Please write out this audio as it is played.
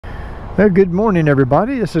Well, good morning,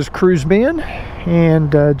 everybody. This is Cruiseman,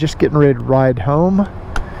 and just getting ready to ride home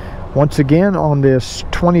once again on this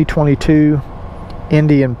 2022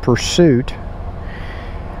 Indian Pursuit.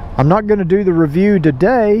 I'm not going to do the review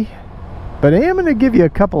today, but I am going to give you a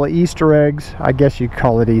couple of Easter eggs. I guess you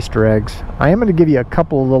call it Easter eggs. I am going to give you a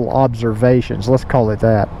couple of little observations, let's call it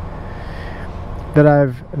that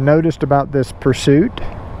I've noticed about this Pursuit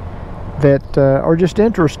that are just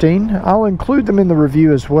interesting. I'll include them in the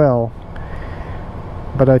review as well,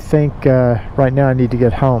 but I think right now I need to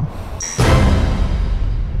get home.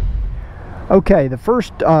 Okay, the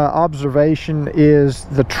first observation is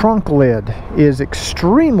the trunk lid is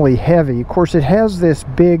extremely heavy. Of course, it has this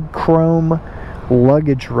big chrome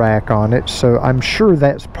luggage rack on it, so I'm sure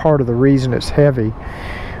that's part of the reason it's heavy.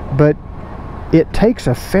 But it takes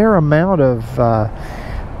a fair amount of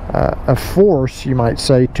force, you might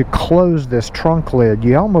say, to close this trunk lid.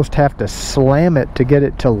 You almost have to slam it to get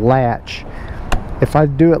it to latch. If I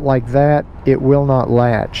do it like that, it will not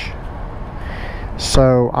latch.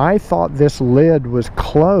 So I thought this lid was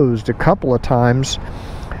closed a couple of times,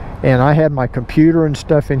 and I had my computer and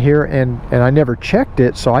stuff in here, and I never checked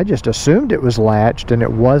it, so I just assumed it was latched, and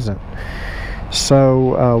it wasn't.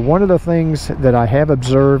 So one of the things that I have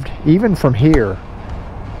observed, even from here,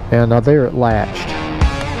 and now there it latched.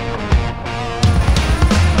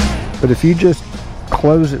 But if you just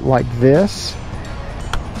close it like this,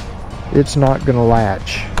 it's not going to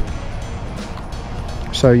latch.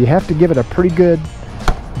 So you have to give it a pretty good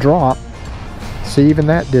drop. See, even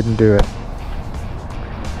that didn't do it.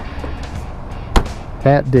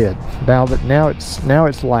 That did. Now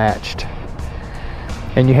it's latched.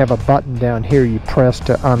 And you have a button down here you press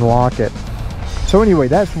to unlock it. So anyway,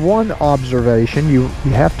 that's one observation. You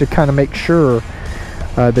have to kind of make sure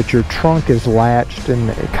that your trunk is latched,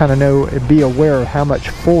 and kind of be aware of how much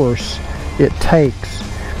force it takes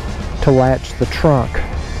to latch the trunk.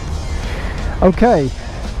 Okay,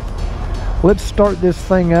 let's start this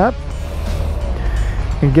thing up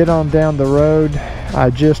and get on down the road. I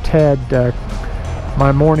just had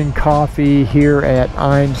my morning coffee here at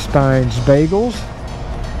Einstein's Bagels,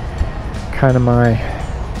 kind of my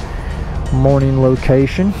morning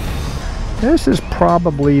location. This is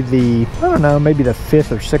probably the, I don't know, maybe the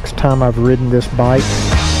 5th or 6th time I've ridden this bike.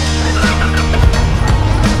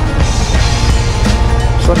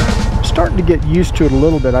 So I'm starting to get used to it a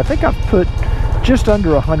little bit. I think I've put just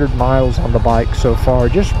under 100 miles on the bike so far,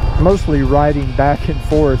 just mostly riding back and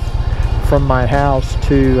forth from my house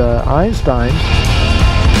to Einstein.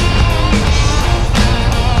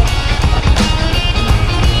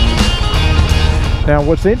 Now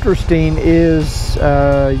what's interesting is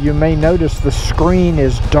you may notice the screen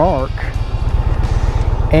is dark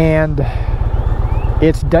and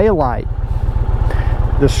it's daylight.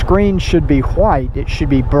 The screen should be white, it should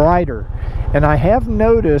be brighter. And I have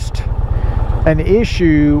noticed an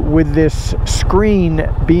issue with this screen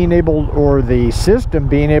being able, or the system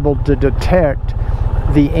being able to detect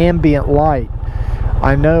the ambient light.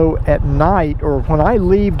 I know at night, or when I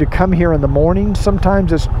leave to come here in the morning,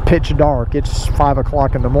 sometimes it's pitch dark. It's 5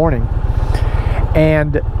 o'clock in the morning.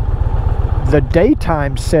 And the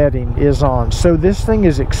daytime setting is on. So this thing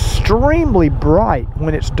is extremely bright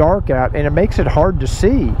when it's dark out, and it makes it hard to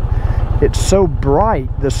see. It's so bright,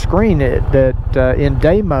 the screen, that in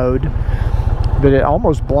day mode, that it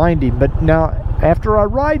almost blinding. But now, after I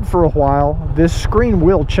ride for a while, this screen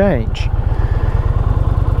will change.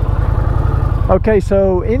 Okay,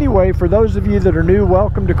 so anyway, for those of you that are new,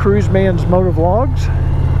 welcome to Cruiseman's MOTOVLOGs.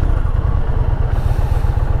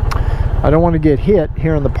 I don't want to get hit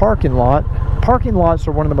here in the parking lot. Parking lots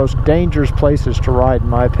are one of the most dangerous places to ride, in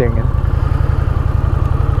my opinion.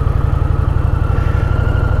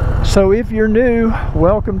 So if you're new,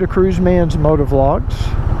 welcome to Cruiseman's MOTOVLOGs.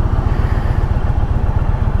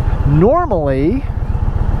 Normally,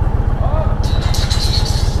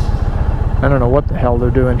 I don't know what the hell they're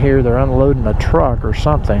doing here. They're unloading a truck or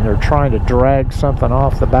something. They're trying to drag something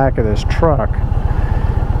off the back of this truck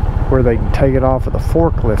where they can take it off with a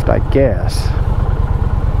forklift, I guess.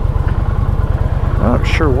 I'm not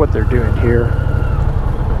sure what they're doing here,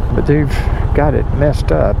 but they've got it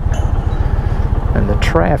messed up, and the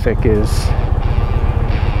traffic is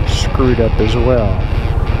screwed up as well.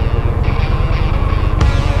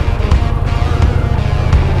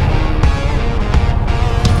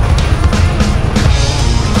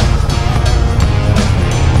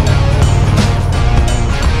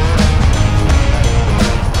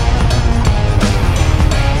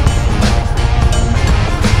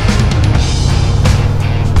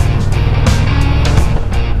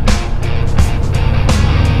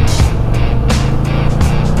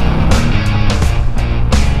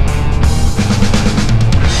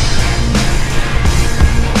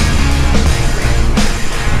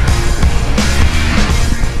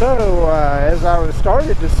 was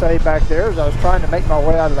started to say back there as I was trying to make my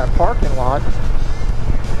way out of that parking lot,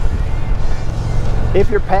 if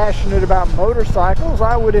you're passionate about motorcycles,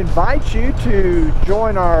 I would invite you to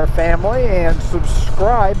join our family and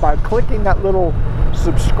subscribe by clicking that little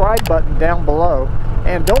subscribe button down below.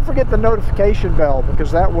 And don't forget the notification bell,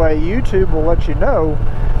 because that way YouTube will let you know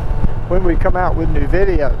when we come out with new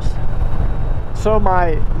videos. So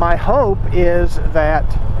my hope is that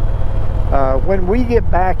when we get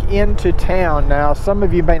back into town, now some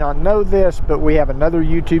of you may not know this, but we have another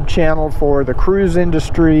YouTube channel for the cruise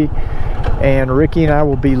industry, and Ricky and I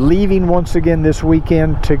will be leaving once again this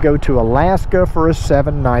weekend to go to Alaska for a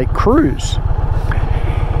 7-night cruise.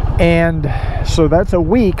 And so that's a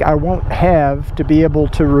week I won't have to be able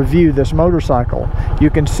to review this motorcycle. You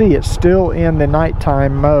can see it's still in the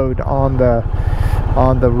nighttime mode on the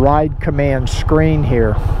ride command screen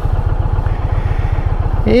here.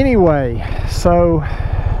 Anyway, so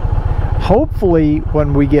hopefully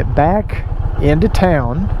when we get back into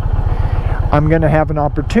town, I'm going to have an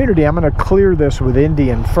opportunity. I'm going to clear this with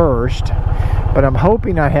Indian first, but I'm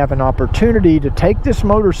hoping I have an opportunity to take this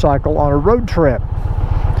motorcycle on a road trip.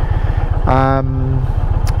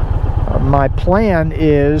 My plan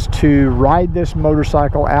is to ride this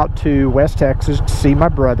motorcycle out to West Texas to see my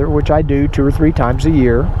brother, which I do 2 or 3 times a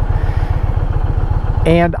year.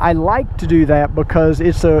 And I like to do that because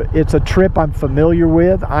it's a trip I'm familiar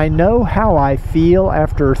with. I know how I feel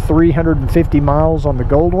after 350 miles on the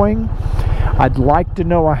Goldwing. I'd like to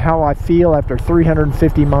know how I feel after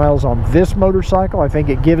 350 miles on this motorcycle. I think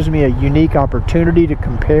it gives me a unique opportunity to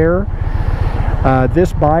compare.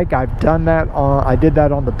 This bike, I've done that on, I did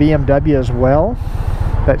that on the BMW as well,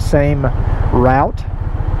 that same route.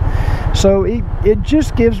 So it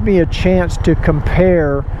just gives me a chance to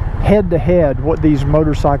compare head-to-head what these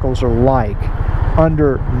motorcycles are like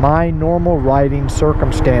under my normal riding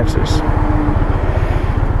circumstances.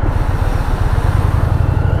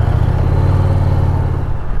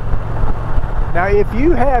 Now, if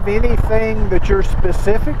you have anything that you're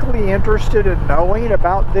specifically interested in knowing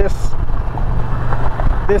about this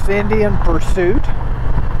Indian Pursuit,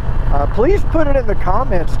 please put it in the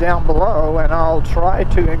comments down below, and I'll try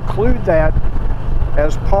to include that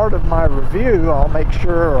as part of my review. I'll make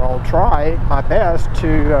sure, or I'll try my best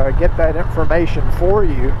to get that information for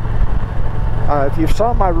you. If you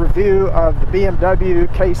saw my review of the BMW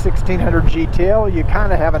K1600 GTL, you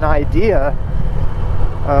kind of have an idea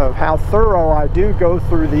of how thorough I do go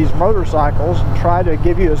through these motorcycles and try to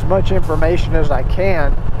give you as much information as I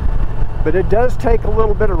can. But it does take a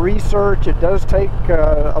little bit of research, it does take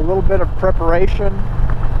a little bit of preparation,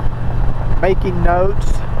 making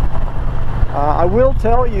notes. I will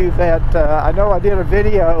tell you that I know I did a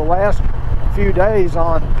video last few days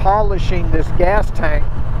on polishing this gas tank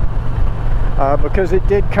because it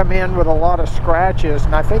did come in with a lot of scratches,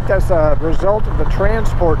 and I think that's a result of the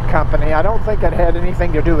transport company. I don't think it had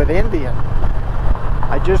anything to do with Indian.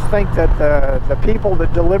 I just think that the people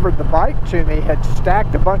that delivered the bike to me had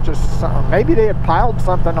stacked a bunch of, maybe they had piled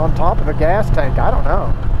something on top of the gas tank, I don't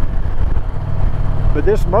know. But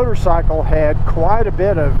this motorcycle had quite a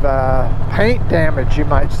bit of paint damage, you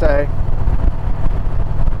might say.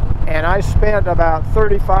 And I spent about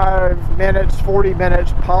 35 minutes, 40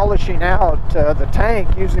 minutes polishing out the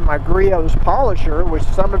tank using my Griot's polisher, which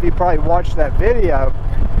some of you probably watched that video.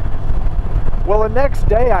 Well, the next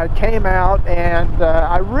day I came out and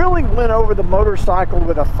I really went over the motorcycle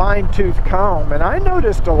with a fine-tooth comb, and I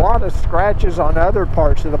noticed a lot of scratches on other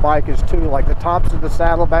parts of the bike as too, like the tops of the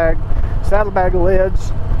saddlebag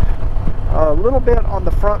lids, a little bit on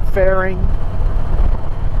the front fairing.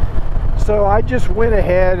 So I just went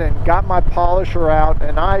ahead and got my polisher out,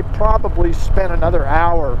 and I probably spent another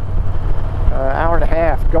hour and a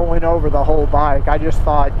half going over the whole bike. I just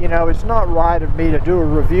thought, you know, it's not right of me to do a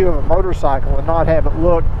review of a motorcycle and not have it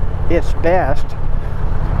look its best.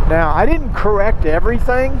 Now, I didn't correct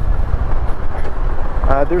everything.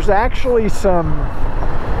 There's actually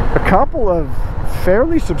a couple of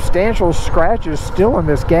fairly substantial scratches still in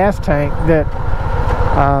this gas tank that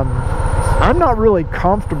I'm not really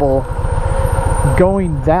comfortable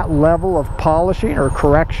going that level of polishing or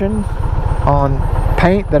correction on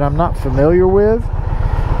paint that I'm not familiar with.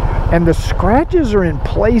 And the scratches are in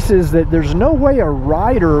places that there's no way a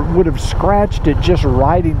rider would have scratched it just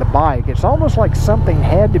riding the bike. It's almost like something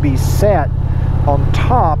had to be set on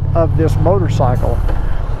top of this motorcycle.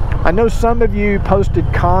 I know some of you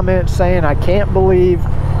posted comments saying, I can't believe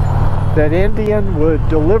that Indian would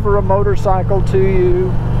deliver a motorcycle to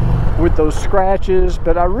you with those scratches,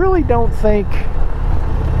 but I really don't think,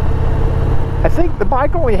 I think the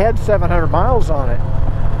bike only had 700 miles on it.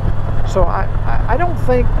 So I don't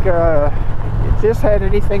think this had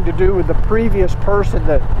anything to do with the previous person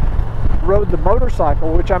that rode the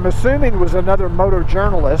motorcycle, which I'm assuming was another moto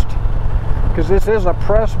journalist, because this is a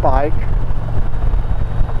press bike.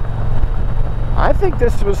 I think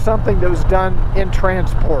this was something that was done in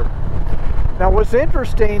transport. Now what's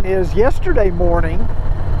interesting is yesterday morning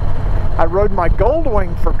I rode my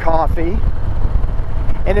Goldwing for coffee,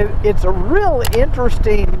 and it's a real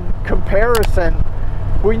interesting comparison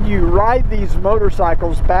when you ride these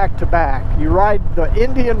motorcycles back to back. You ride the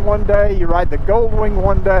Indian one day, you ride the Goldwing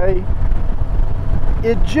one day.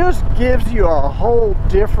 It just gives you a whole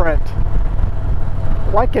different,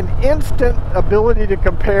 like an instant ability to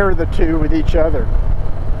compare the two with each other.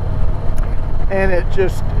 And it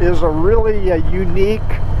just is a really unique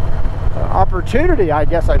opportunity, I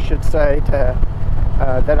guess I should say, to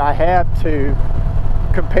that I have to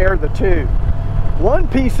compare the two. One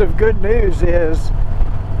piece of good news is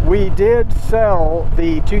we did sell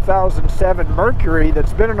the 2007 Mercury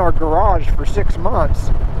that's been in our garage for 6 months,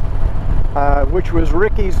 which was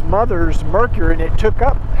Ricky's mother's Mercury, and it took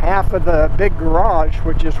up half of the big garage,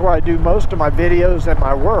 which is where I do most of my videos and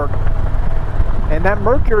my work. And that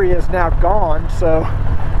Mercury is now gone, so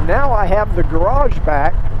now I have the garage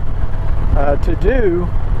back to do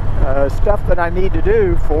stuff that I need to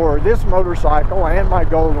do for this motorcycle and my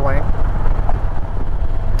Goldwing.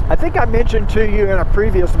 I think I mentioned to you in a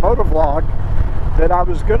previous MOTOVLOG that I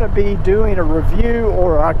was going to be doing a review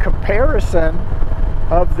or a comparison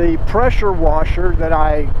of the pressure washer that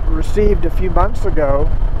I received a few months ago,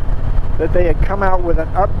 that they had come out with an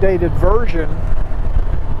updated version,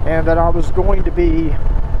 and that I was going to be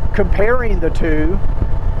comparing the two,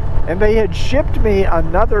 and they had shipped me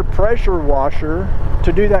another pressure washer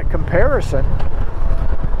to do that comparison.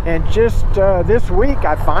 And just this week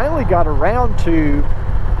I finally got around to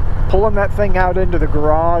pulling that thing out into the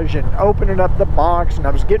garage and opening up the box, and I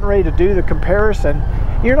was getting ready to do the comparison.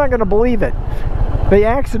 You're not going to believe it. They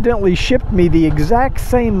accidentally shipped me the exact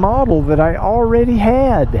same model that I already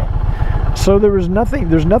had. So there's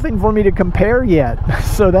nothing for me to compare yet.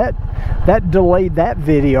 So that delayed that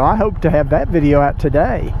video. I hope to have that video out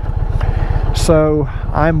today. So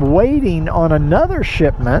I'm waiting on another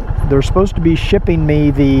shipment. They're supposed to be shipping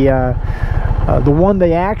me the one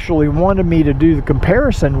they actually wanted me to do the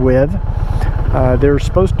comparison with. They're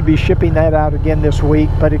supposed to be shipping that out again this week,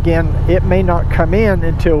 but again, it may not come in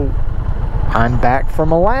until I'm back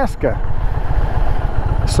from Alaska.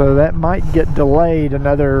 So that might get delayed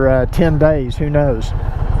another 10 days, who knows.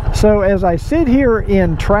 So as I sit here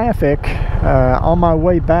in traffic on my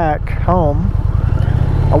way back home,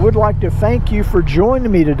 I would like to thank you for joining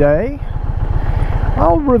me today.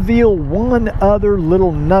 I'll reveal one other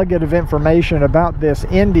little nugget of information about this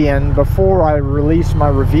Indian before I release my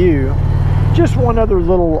review. Just one other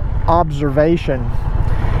little observation,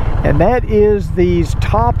 and that is these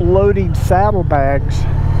top-loading saddlebags.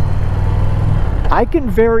 I can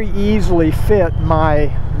very easily fit my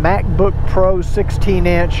MacBook Pro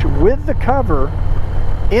 16-inch with the cover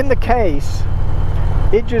in the case.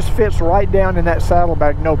 It just fits right down in that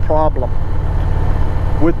saddlebag, no problem.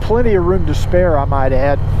 With plenty of room to spare, I might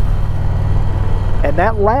add. And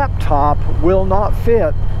that laptop will not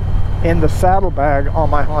fit in the saddlebag on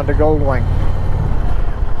my Honda Goldwing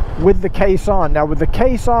with the case on. Now with the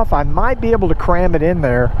case off, I might be able to cram it in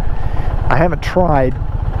there. I haven't tried,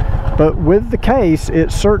 but with the case,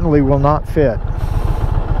 it certainly will not fit.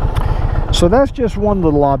 So that's just one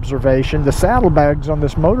little observation. The saddlebags on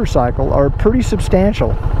this motorcycle are pretty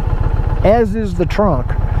substantial, as is the trunk.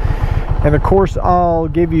 And of course, I'll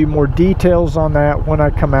give you more details on that when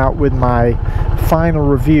I come out with my final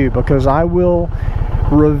review, because I will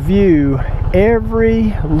review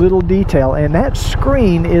every little detail. And that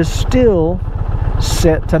screen is still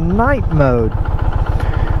set to night mode.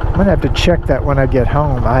 I'm gonna have to check that when I get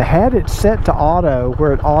home. I had it set to auto,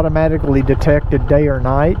 where it automatically detected day or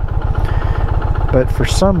night, but for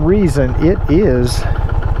some reason it is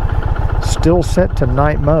still set to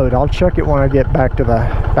night mode. I'll check it when I get back to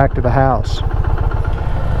the house.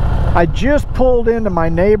 I just pulled into my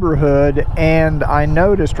neighborhood and I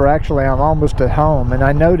noticed, or actually I'm almost at home, and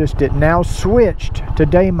I noticed it now switched to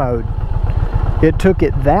day mode. It took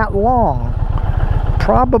it that long,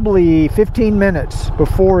 probably 15 minutes,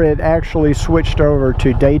 before it actually switched over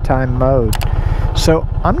to daytime mode. So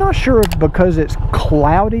I'm not sure if because it's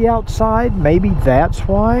cloudy outside, maybe that's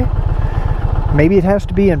why. Maybe it has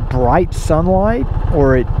to be in bright sunlight,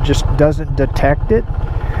 or it just doesn't detect it.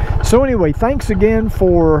 So anyway, thanks again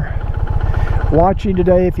for watching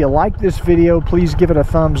today. If you like this video, please give it a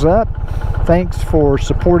thumbs up. Thanks for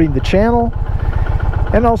supporting the channel,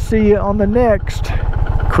 and I'll see you on the next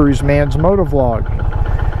Cruiseman's Motovlog.